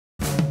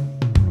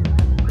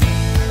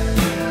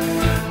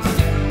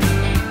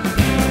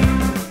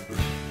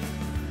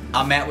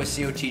I'm Matt with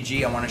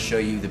COTG. I want to show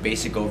you the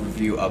basic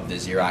overview of the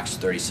Xerox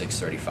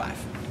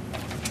 3635.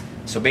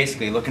 So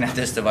basically, looking at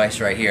this device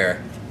right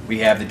here, we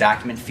have the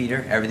document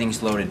feeder.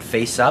 Everything's loaded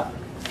face up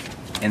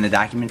in the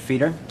document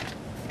feeder.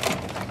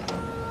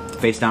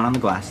 Face down on the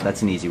glass.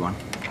 That's an easy one.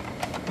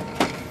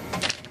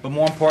 But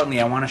more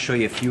importantly, I want to show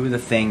you a few of the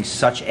things,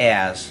 such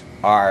as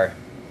our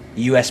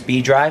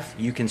USB drive.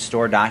 You can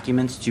store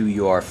documents to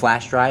your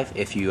flash drive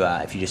if you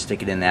just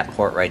stick it in that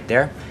port right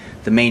there.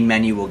 The main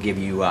menu will give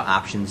you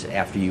options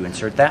after you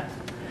insert that.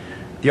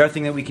 The other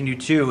thing that we can do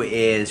too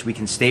is we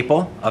can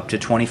staple up to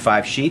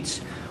 25 sheets.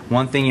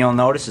 One thing you'll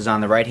notice is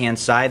on the right hand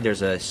side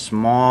there's a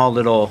small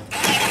little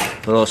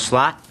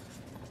slot.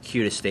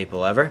 Cutest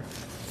staple ever.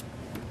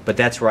 But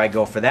that's where I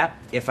go for that.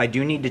 If I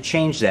do need to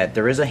change that,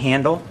 there is a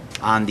handle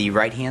on the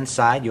right hand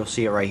side. You'll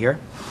see it right here.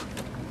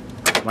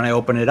 When I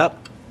open it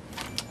up,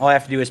 all I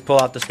have to do is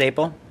pull out the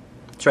staple.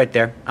 It's right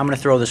there. I'm going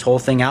to throw this whole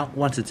thing out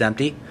once it's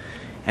empty.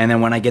 And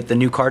then when I get the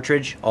new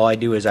cartridge, all I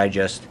do is I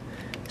just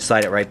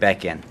slide it right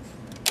back in.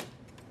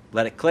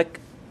 Let it click,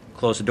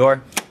 close the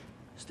door,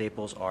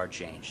 staples are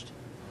changed.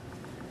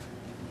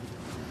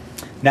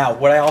 Now,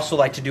 what I also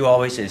like to do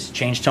always is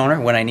change toner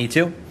when I need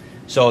to.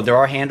 So there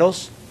are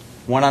handles,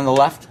 one on the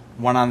left,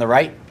 one on the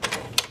right.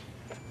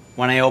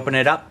 When I open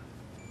it up,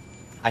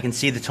 I can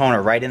see the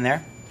toner right in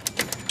there.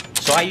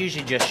 So I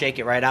usually just shake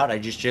it right out. I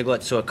just jiggle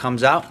it so it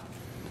comes out.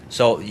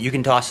 So you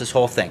can toss this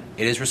whole thing.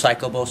 It is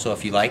recyclable, so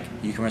if you like,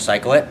 you can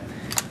recycle it.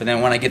 But then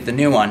when I get the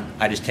new one,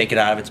 I just take it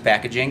out of its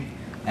packaging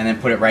and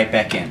then put it right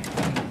back in.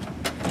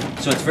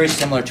 So it's very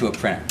similar to a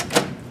printer.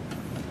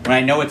 When I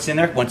know it's in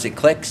there, once it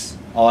clicks,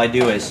 all I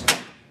do is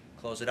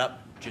close it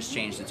up, just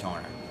change the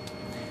toner.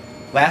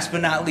 Last but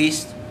not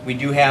least, we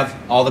do have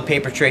all the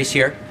paper trays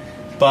here.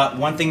 But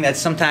one thing that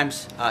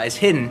sometimes is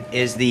hidden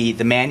is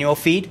the manual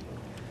feed.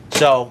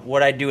 So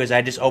what I do is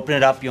I just open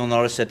it up. You'll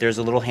notice that there's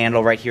a little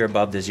handle right here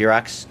above the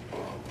Xerox.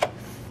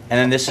 And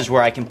then this is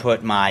where I can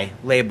put my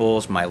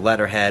labels, my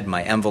letterhead,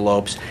 my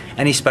envelopes,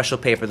 any special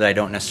paper that I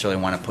don't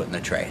necessarily want to put in the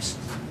trays.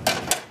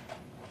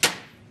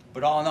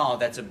 But all in all,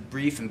 that's a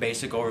brief and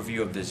basic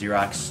overview of the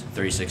Xerox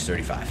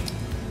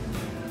 3635.